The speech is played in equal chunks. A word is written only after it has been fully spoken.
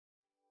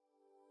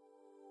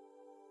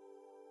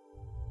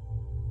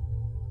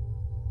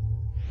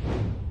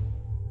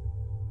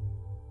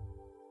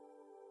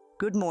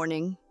Good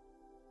morning.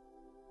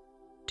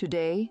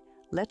 Today,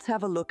 let's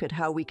have a look at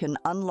how we can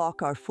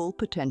unlock our full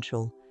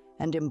potential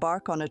and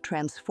embark on a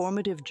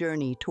transformative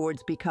journey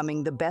towards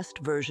becoming the best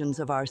versions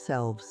of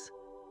ourselves.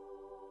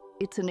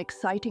 It's an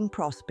exciting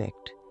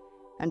prospect,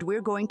 and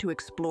we're going to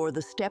explore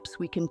the steps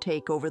we can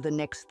take over the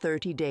next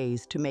 30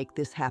 days to make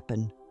this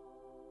happen.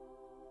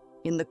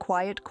 In the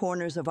quiet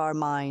corners of our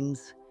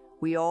minds,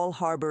 we all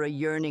harbor a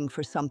yearning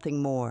for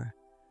something more,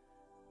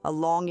 a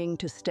longing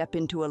to step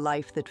into a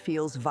life that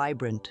feels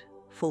vibrant,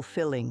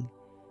 fulfilling,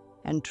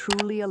 and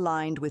truly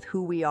aligned with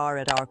who we are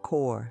at our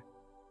core.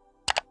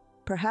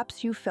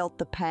 Perhaps you felt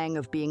the pang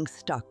of being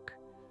stuck,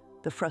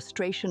 the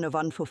frustration of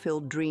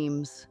unfulfilled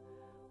dreams,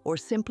 or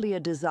simply a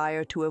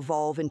desire to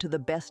evolve into the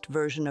best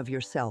version of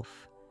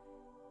yourself.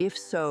 If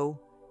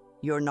so,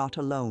 you're not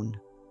alone.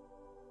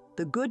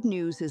 The good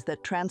news is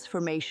that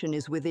transformation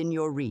is within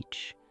your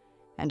reach,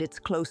 and it's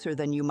closer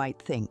than you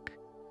might think.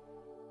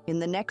 In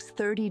the next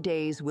 30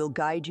 days, we'll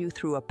guide you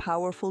through a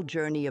powerful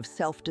journey of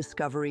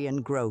self-discovery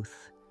and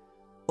growth,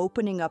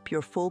 opening up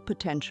your full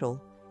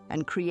potential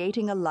and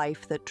creating a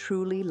life that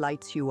truly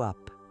lights you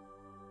up.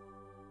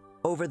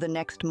 Over the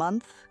next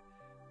month,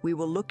 we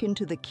will look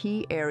into the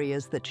key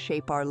areas that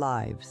shape our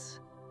lives: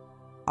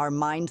 our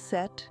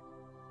mindset,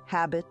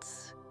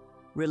 habits,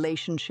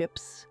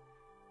 relationships,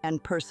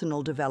 and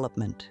personal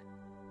development.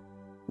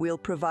 We'll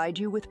provide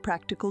you with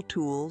practical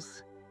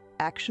tools,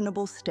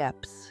 actionable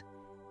steps,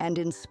 and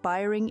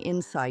inspiring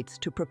insights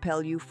to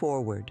propel you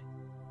forward.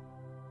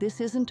 This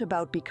isn't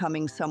about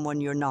becoming someone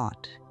you're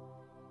not.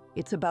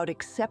 It's about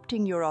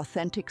accepting your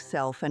authentic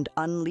self and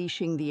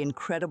unleashing the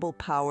incredible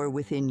power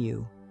within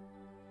you.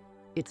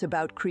 It's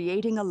about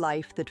creating a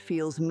life that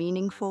feels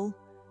meaningful,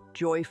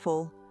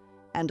 joyful,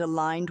 and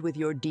aligned with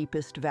your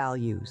deepest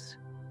values.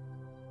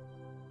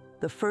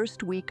 The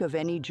first week of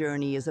any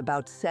journey is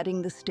about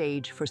setting the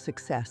stage for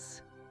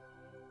success.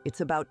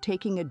 It's about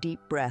taking a deep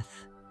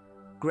breath,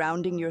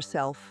 grounding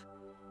yourself,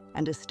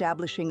 and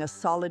establishing a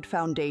solid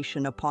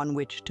foundation upon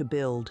which to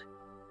build.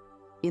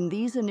 In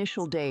these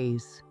initial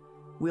days,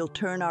 we'll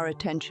turn our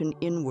attention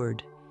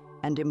inward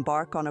and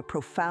embark on a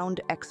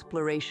profound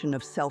exploration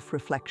of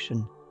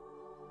self-reflection.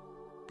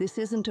 This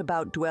isn't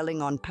about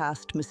dwelling on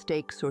past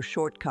mistakes or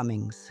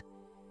shortcomings.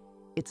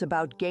 It's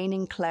about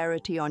gaining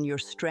clarity on your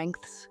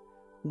strengths,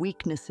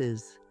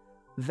 weaknesses,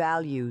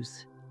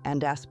 values,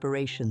 and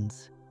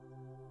aspirations.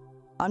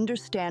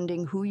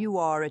 Understanding who you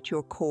are at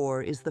your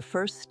core is the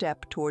first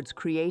step towards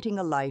creating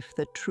a life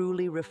that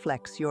truly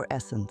reflects your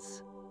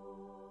essence.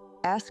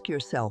 Ask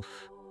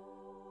yourself,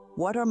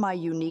 what are my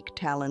unique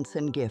talents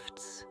and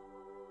gifts?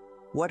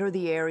 What are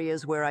the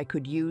areas where I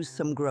could use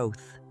some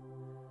growth?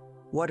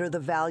 What are the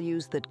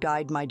values that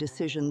guide my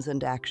decisions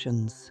and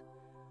actions?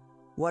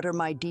 What are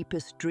my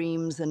deepest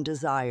dreams and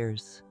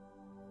desires?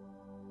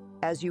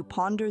 As you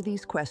ponder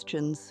these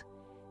questions,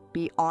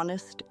 be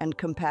honest and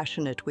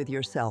compassionate with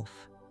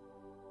yourself.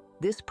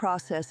 This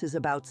process is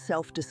about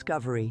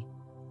self-discovery,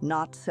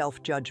 not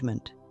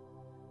self-judgment.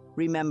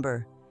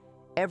 Remember,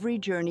 every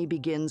journey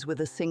begins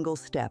with a single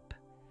step,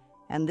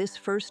 and this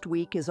first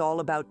week is all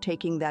about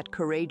taking that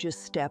courageous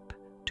step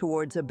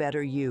towards a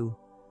better you.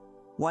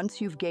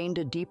 Once you've gained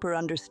a deeper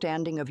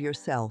understanding of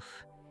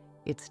yourself,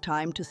 it's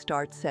time to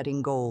start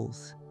setting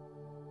goals.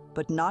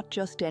 But not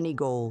just any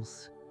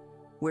goals.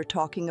 We're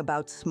talking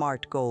about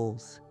SMART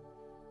goals.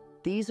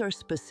 These are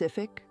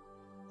specific,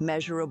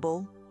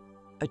 measurable,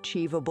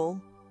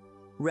 achievable,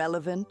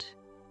 relevant,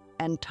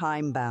 and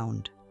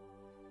time-bound.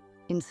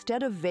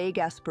 Instead of vague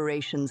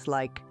aspirations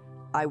like,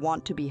 "I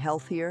want to be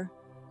healthier,"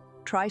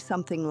 try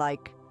something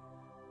like,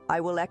 "I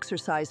will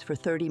exercise for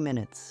 30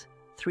 minutes,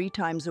 3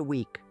 times a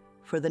week,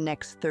 for the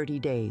next 30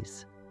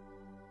 days.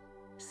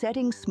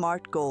 Setting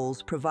SMART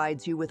goals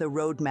provides you with a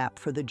roadmap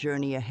for the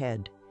journey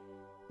ahead.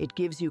 It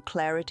gives you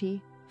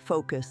clarity,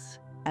 focus,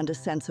 and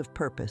a sense of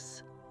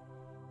purpose.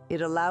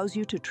 It allows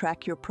you to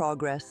track your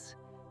progress,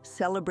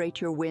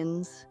 celebrate your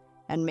wins,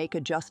 and make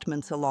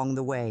adjustments along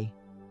the way.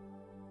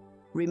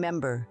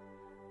 Remember,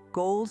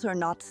 goals are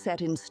not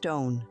set in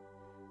stone.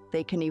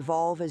 They can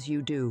evolve as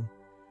you do.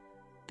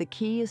 The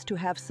key is to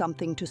have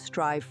something to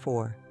strive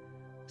for,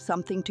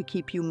 something to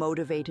keep you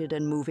motivated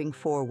and moving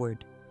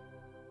forward.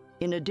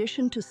 In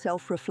addition to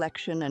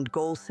self-reflection and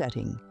goal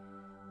setting,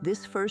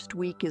 this first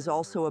week is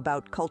also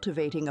about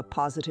cultivating a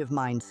positive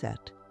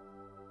mindset.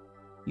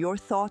 Your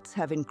thoughts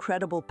have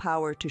incredible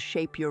power to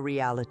shape your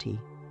reality.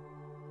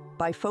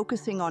 By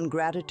focusing on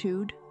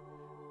gratitude,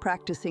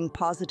 practicing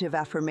positive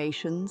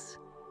affirmations,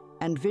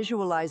 and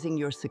visualizing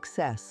your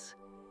success,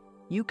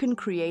 you can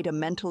create a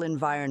mental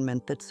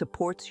environment that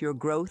supports your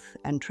growth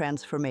and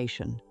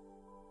transformation.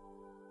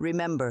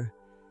 Remember,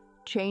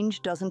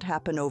 change doesn't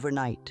happen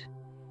overnight.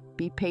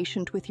 Be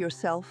patient with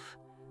yourself,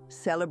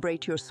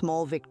 celebrate your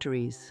small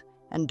victories,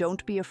 and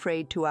don't be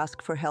afraid to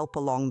ask for help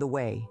along the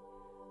way.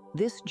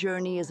 This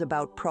journey is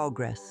about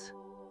progress,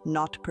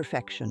 not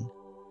perfection.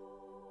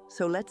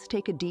 So let's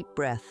take a deep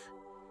breath,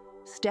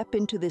 step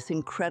into this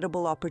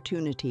incredible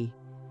opportunity,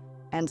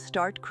 and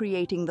start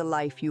creating the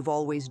life you've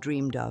always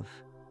dreamed of.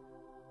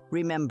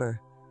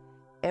 Remember,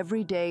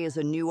 Every day is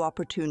a new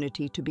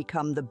opportunity to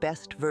become the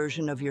best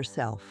version of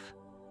yourself.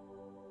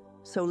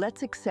 So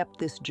let's accept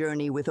this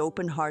journey with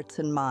open hearts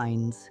and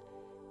minds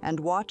and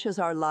watch as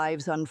our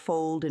lives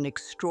unfold in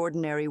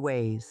extraordinary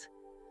ways.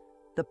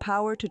 The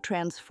power to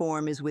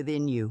transform is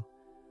within you.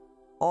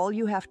 All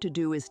you have to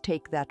do is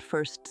take that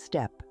first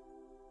step.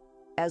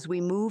 As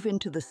we move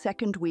into the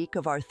second week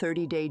of our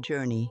 30-day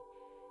journey,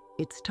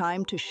 it's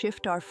time to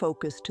shift our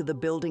focus to the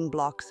building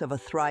blocks of a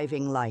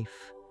thriving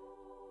life.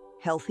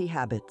 Healthy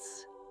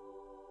habits.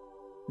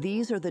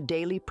 These are the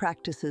daily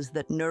practices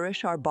that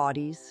nourish our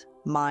bodies,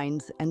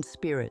 minds, and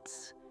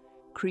spirits,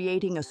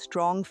 creating a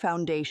strong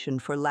foundation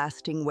for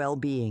lasting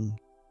well-being.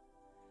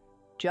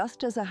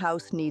 Just as a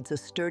house needs a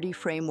sturdy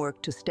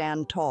framework to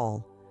stand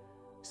tall,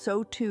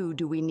 so too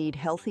do we need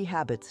healthy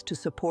habits to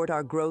support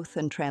our growth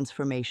and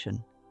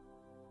transformation.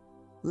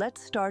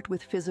 Let's start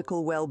with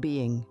physical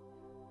well-being.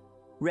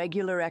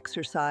 Regular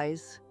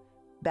exercise,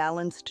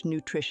 balanced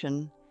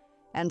nutrition,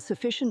 and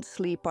sufficient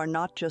sleep are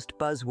not just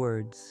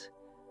buzzwords.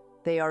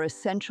 They are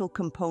essential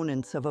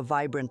components of a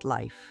vibrant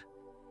life.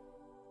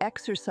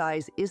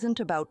 Exercise isn't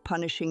about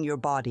punishing your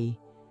body.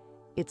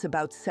 It's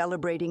about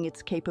celebrating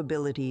its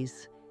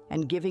capabilities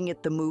and giving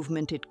it the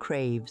movement it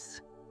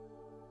craves.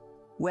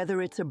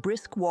 Whether it's a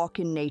brisk walk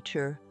in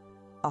nature,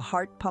 a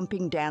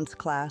heart-pumping dance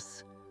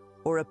class,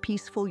 or a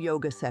peaceful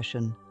yoga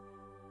session,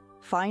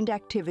 find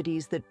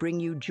activities that bring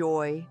you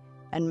joy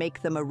and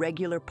make them a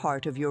regular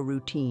part of your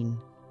routine.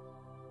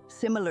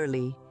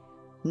 Similarly,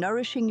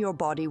 nourishing your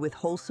body with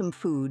wholesome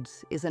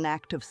foods is an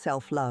act of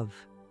self-love.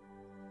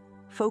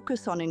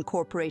 Focus on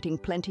incorporating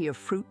plenty of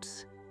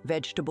fruits,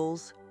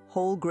 vegetables,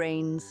 whole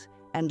grains,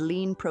 and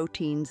lean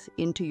proteins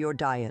into your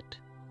diet.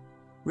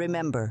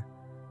 Remember,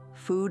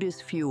 food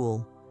is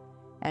fuel,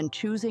 and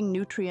choosing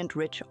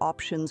nutrient-rich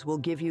options will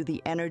give you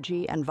the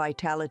energy and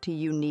vitality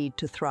you need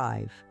to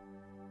thrive.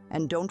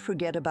 And don't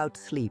forget about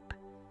sleep.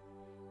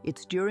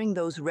 It's during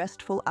those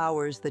restful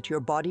hours that your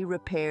body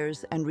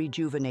repairs and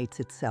rejuvenates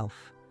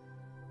itself.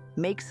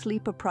 Make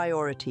sleep a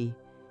priority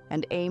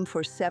and aim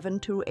for 7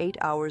 to 8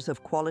 hours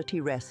of quality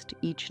rest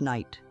each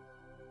night.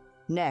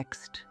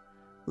 Next,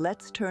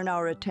 let's turn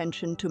our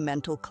attention to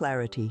mental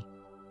clarity.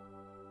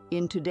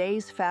 In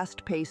today's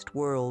fast-paced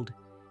world,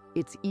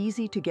 it's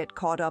easy to get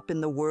caught up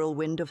in the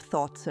whirlwind of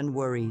thoughts and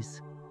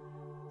worries.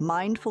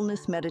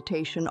 Mindfulness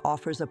meditation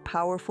offers a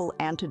powerful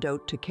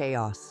antidote to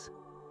chaos.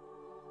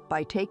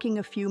 By taking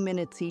a few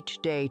minutes each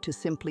day to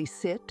simply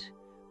sit,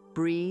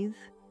 breathe,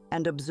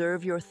 and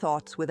observe your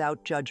thoughts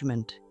without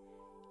judgment,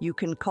 you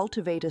can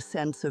cultivate a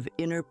sense of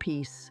inner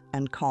peace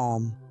and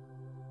calm.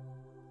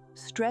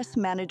 Stress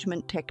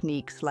management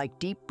techniques like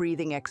deep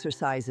breathing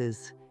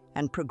exercises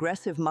and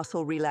progressive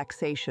muscle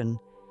relaxation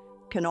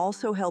can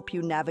also help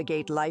you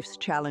navigate life's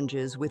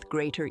challenges with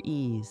greater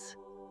ease.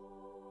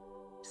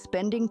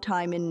 Spending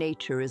time in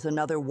nature is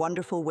another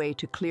wonderful way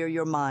to clear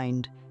your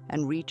mind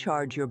and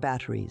recharge your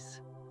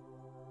batteries.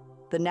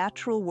 The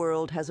natural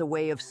world has a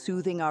way of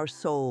soothing our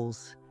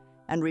souls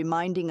and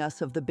reminding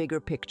us of the bigger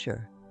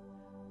picture.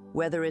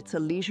 Whether it's a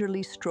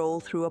leisurely stroll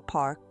through a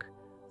park,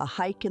 a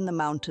hike in the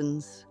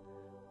mountains,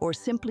 or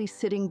simply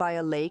sitting by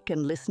a lake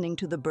and listening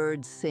to the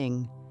birds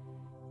sing,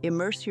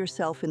 immerse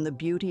yourself in the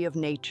beauty of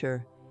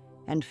nature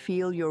and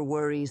feel your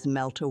worries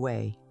melt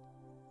away.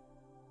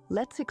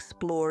 Let's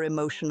explore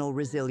emotional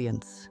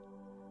resilience.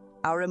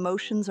 Our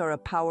emotions are a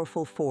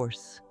powerful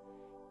force,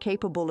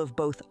 capable of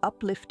both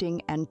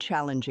uplifting and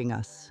challenging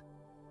us.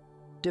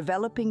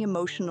 Developing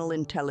emotional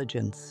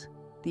intelligence,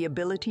 the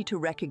ability to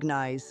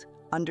recognize,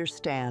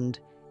 understand,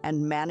 and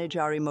manage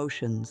our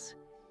emotions,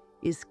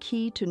 is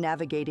key to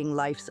navigating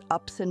life's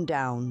ups and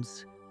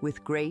downs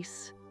with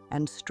grace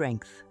and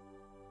strength.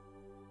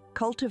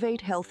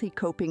 Cultivate healthy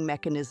coping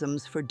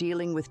mechanisms for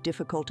dealing with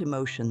difficult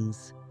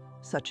emotions,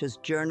 such as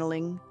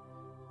journaling,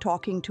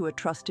 talking to a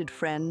trusted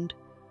friend,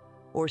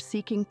 or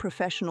seeking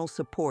professional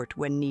support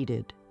when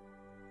needed.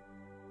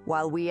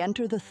 While we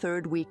enter the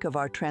third week of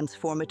our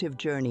transformative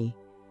journey,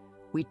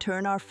 we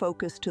turn our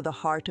focus to the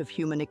heart of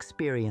human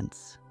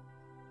experience: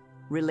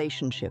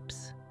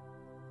 relationships.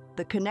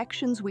 The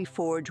connections we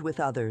forge with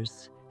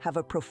others have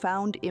a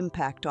profound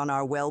impact on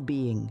our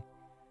well-being,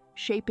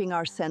 shaping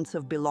our sense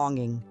of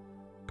belonging,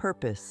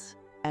 purpose,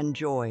 and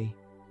joy.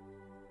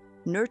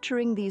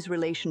 Nurturing these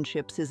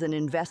relationships is an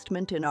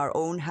investment in our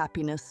own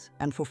happiness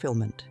and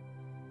fulfillment.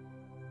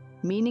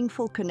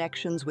 Meaningful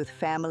connections with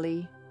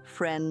family,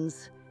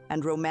 friends,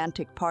 and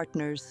romantic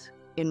partners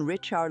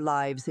enrich our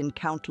lives in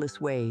countless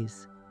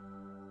ways.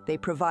 They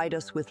provide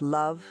us with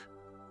love,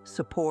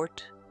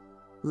 support,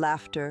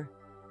 laughter,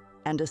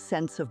 and a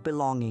sense of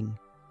belonging.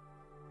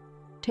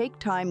 Take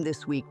time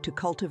this week to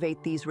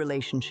cultivate these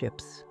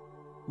relationships.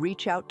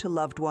 Reach out to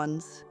loved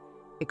ones,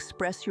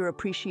 express your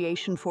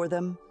appreciation for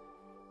them,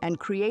 and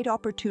create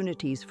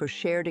opportunities for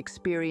shared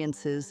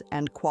experiences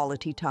and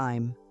quality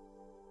time.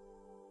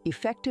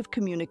 Effective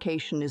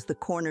communication is the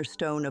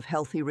cornerstone of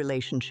healthy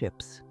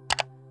relationships.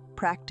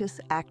 Practice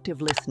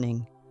active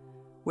listening,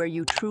 where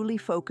you truly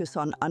focus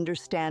on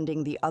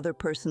understanding the other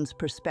person's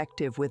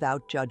perspective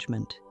without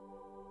judgment.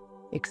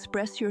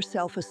 Express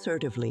yourself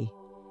assertively,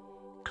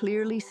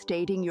 clearly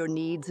stating your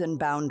needs and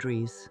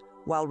boundaries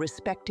while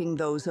respecting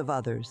those of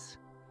others.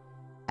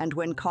 And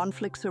when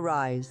conflicts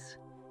arise,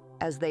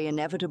 as they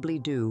inevitably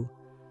do,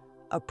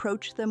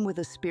 approach them with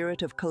a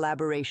spirit of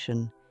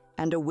collaboration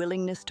and a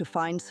willingness to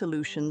find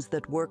solutions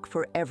that work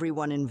for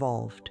everyone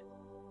involved.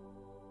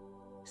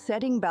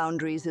 Setting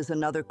boundaries is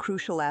another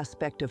crucial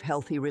aspect of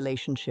healthy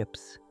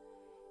relationships.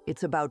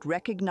 It's about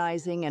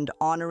recognizing and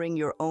honoring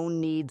your own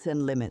needs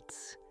and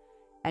limits,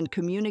 and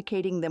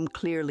communicating them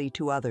clearly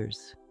to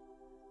others.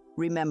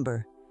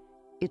 Remember,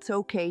 it's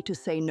okay to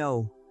say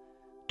no,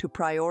 to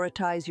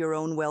prioritize your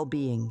own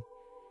well-being,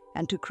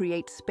 and to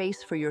create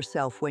space for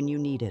yourself when you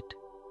need it.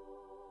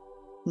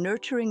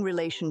 Nurturing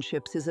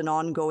relationships is an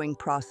ongoing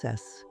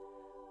process,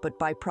 but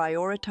by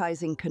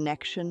prioritizing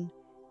connection,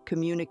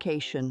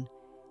 communication,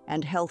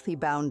 and healthy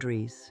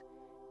boundaries,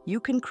 you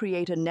can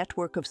create a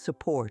network of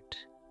support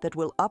that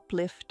will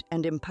uplift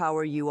and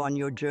empower you on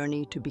your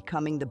journey to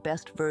becoming the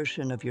best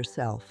version of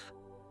yourself.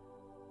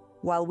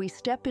 While we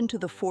step into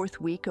the fourth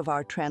week of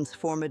our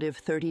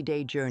transformative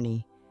 30-day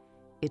journey,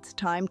 it's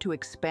time to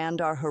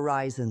expand our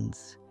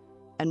horizons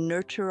and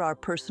nurture our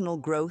personal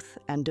growth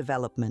and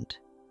development.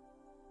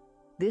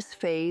 This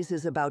phase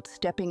is about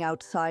stepping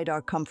outside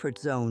our comfort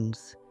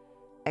zones,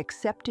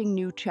 accepting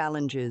new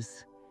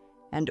challenges,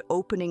 and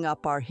opening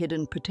up our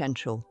hidden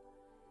potential.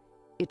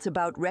 It's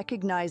about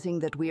recognizing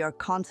that we are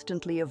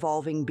constantly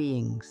evolving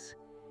beings,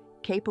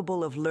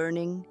 capable of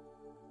learning,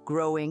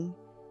 growing,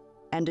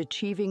 and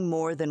achieving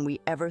more than we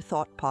ever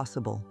thought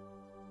possible.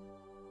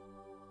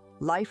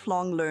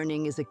 Lifelong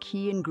learning is a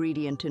key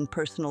ingredient in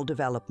personal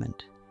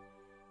development.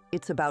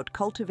 It's about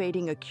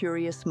cultivating a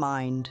curious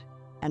mind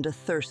and a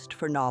thirst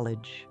for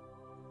knowledge.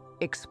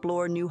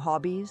 Explore new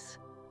hobbies,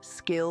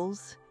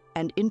 skills,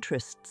 and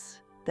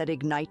interests that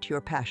ignite your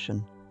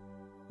passion.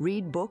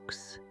 Read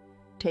books,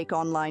 take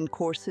online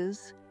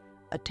courses,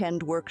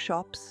 attend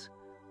workshops,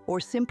 or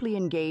simply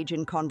engage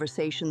in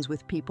conversations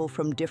with people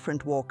from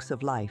different walks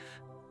of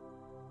life.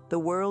 The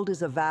world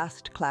is a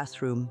vast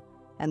classroom,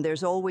 and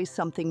there's always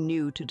something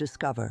new to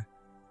discover.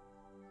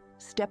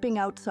 Stepping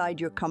outside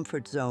your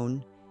comfort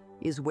zone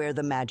is where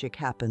the magic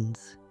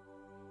happens.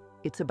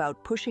 It's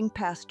about pushing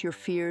past your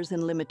fears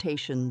and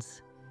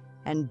limitations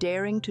and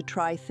daring to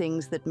try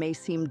things that may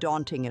seem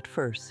daunting at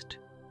first.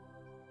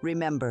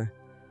 Remember,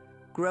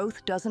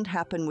 growth doesn't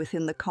happen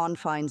within the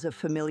confines of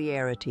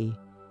familiarity.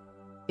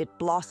 It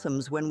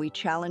blossoms when we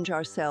challenge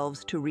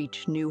ourselves to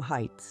reach new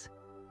heights.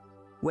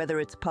 Whether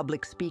it's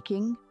public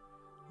speaking,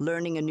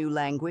 learning a new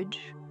language,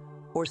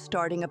 or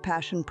starting a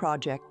passion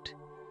project,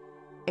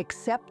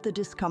 accept the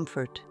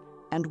discomfort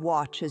and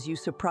watch as you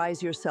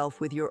surprise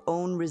yourself with your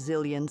own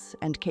resilience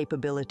and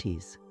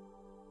capabilities.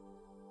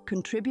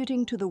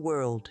 Contributing to the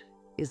world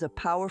is a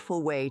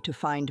powerful way to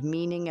find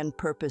meaning and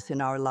purpose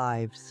in our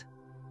lives.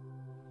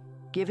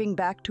 Giving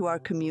back to our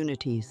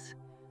communities,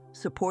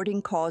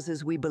 supporting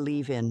causes we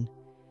believe in,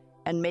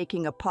 and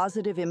making a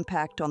positive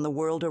impact on the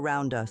world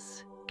around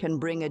us can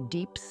bring a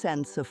deep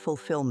sense of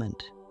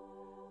fulfillment.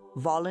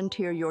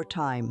 Volunteer your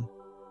time,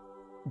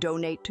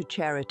 donate to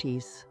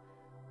charities,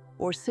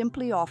 or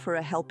simply offer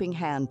a helping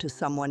hand to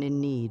someone in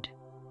need.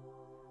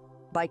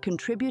 By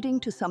contributing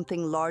to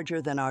something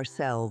larger than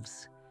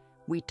ourselves,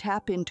 we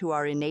tap into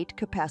our innate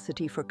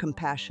capacity for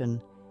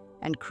compassion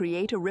and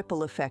create a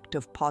ripple effect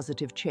of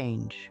positive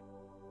change.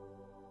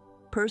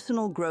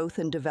 Personal growth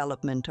and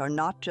development are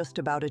not just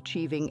about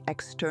achieving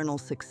external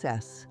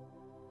success.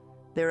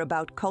 They're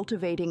about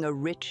cultivating a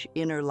rich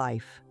inner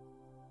life.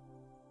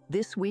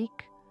 This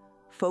week,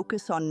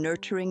 focus on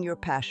nurturing your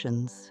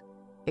passions,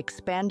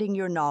 expanding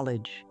your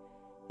knowledge,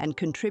 and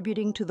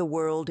contributing to the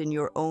world in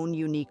your own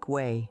unique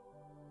way.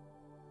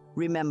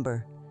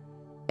 Remember,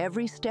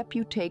 every step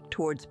you take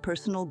towards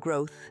personal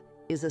growth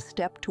is a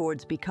step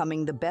towards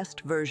becoming the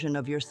best version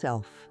of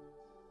yourself.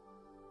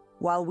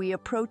 While we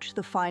approach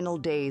the final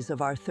days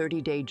of our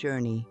 30-day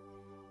journey,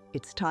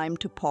 it's time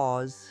to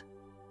pause,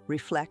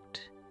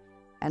 reflect,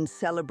 and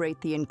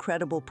celebrate the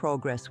incredible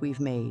progress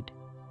we've made.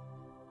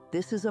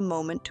 This is a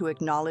moment to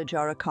acknowledge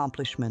our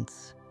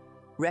accomplishments,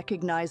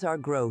 recognize our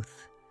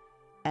growth,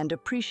 and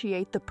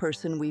appreciate the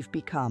person we've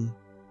become.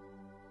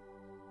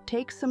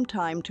 Take some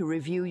time to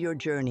review your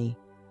journey.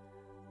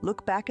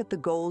 Look back at the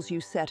goals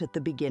you set at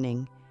the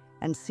beginning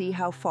and see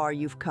how far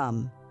you've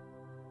come.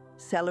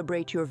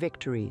 Celebrate your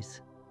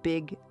victories,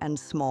 big and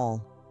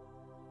small.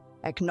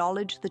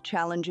 Acknowledge the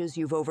challenges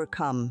you've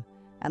overcome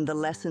and the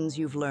lessons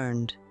you've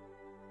learned.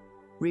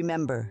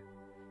 Remember,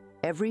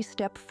 every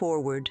step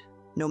forward,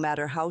 no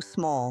matter how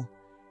small,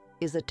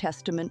 is a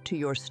testament to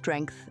your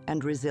strength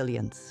and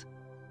resilience.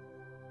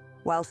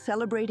 While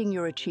celebrating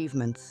your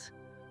achievements,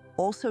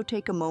 also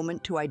take a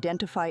moment to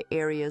identify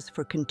areas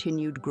for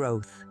continued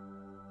growth.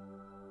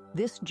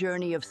 This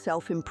journey of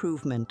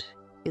self-improvement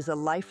is a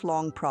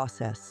lifelong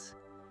process,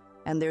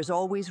 and there's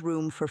always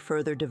room for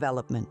further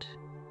development.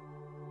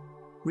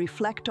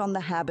 Reflect on the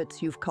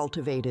habits you've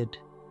cultivated,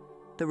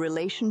 the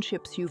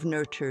relationships you've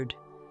nurtured,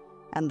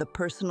 and the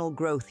personal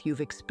growth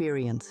you've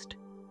experienced.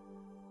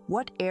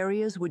 What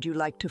areas would you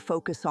like to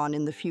focus on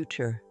in the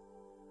future?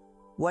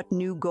 What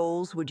new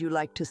goals would you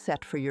like to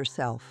set for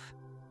yourself?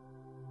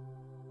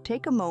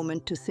 Take a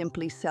moment to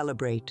simply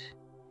celebrate.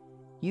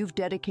 You've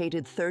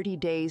dedicated 30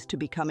 days to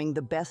becoming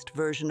the best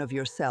version of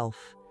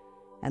yourself,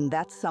 and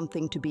that's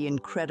something to be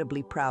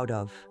incredibly proud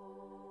of.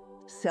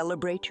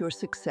 Celebrate your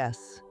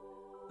success,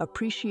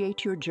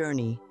 appreciate your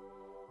journey,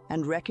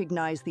 and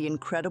recognize the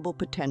incredible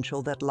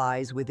potential that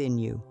lies within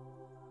you.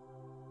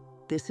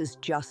 This is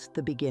just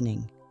the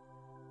beginning.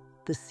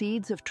 The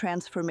seeds of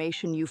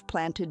transformation you've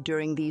planted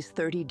during these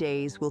 30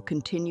 days will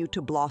continue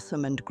to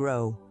blossom and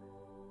grow.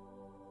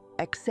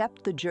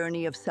 Accept the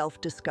journey of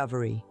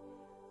self-discovery,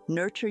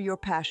 nurture your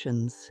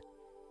passions,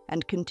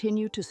 and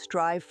continue to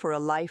strive for a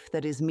life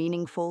that is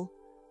meaningful,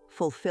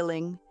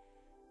 fulfilling,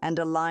 and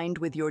aligned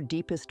with your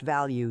deepest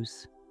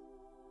values.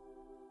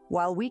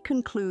 While we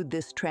conclude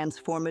this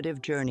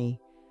transformative journey,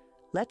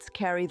 let's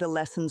carry the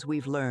lessons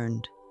we've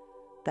learned,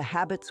 the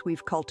habits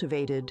we've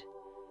cultivated,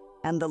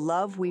 and the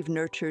love we've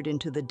nurtured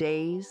into the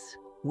days,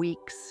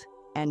 weeks,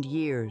 and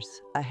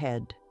years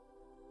ahead.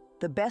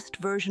 The best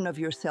version of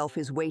yourself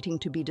is waiting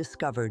to be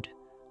discovered,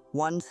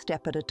 one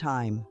step at a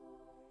time.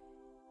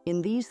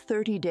 In these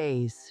 30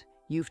 days,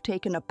 you've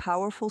taken a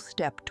powerful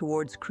step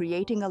towards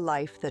creating a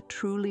life that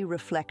truly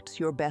reflects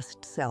your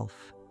best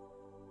self.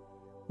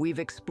 We've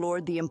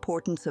explored the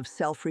importance of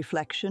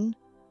self-reflection,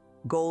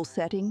 goal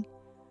setting,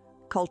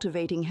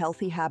 cultivating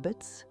healthy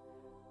habits,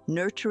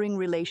 nurturing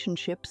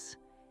relationships,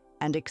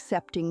 and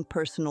accepting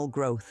personal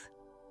growth.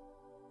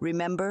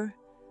 Remember,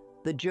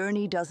 the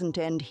journey doesn't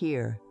end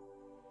here.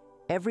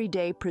 Every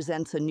day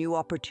presents a new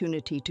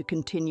opportunity to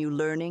continue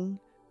learning,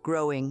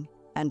 growing,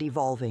 and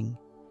evolving.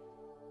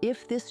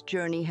 If this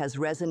journey has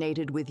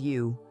resonated with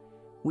you,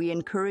 we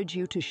encourage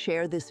you to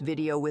share this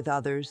video with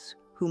others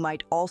who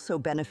might also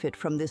benefit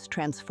from this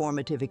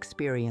transformative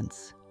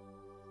experience.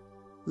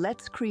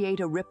 Let's create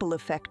a ripple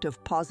effect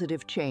of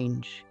positive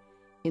change,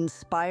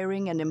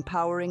 inspiring and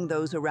empowering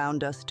those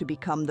around us to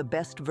become the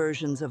best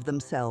versions of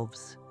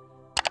themselves.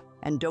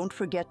 And don't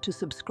forget to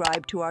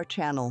subscribe to our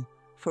channel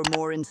for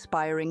more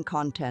inspiring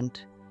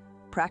content,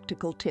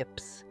 practical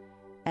tips,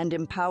 and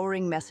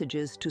empowering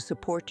messages to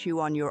support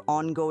you on your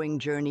ongoing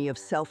journey of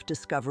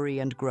self-discovery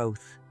and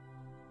growth.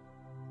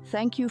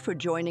 Thank you for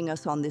joining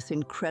us on this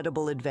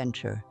incredible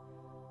adventure.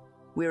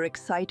 We're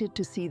excited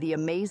to see the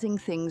amazing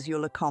things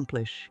you'll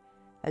accomplish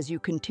as you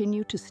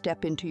continue to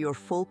step into your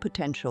full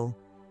potential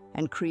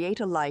and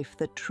create a life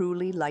that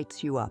truly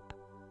lights you up.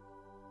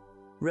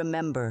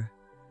 Remember,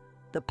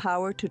 the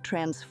power to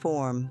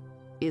transform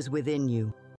is within you.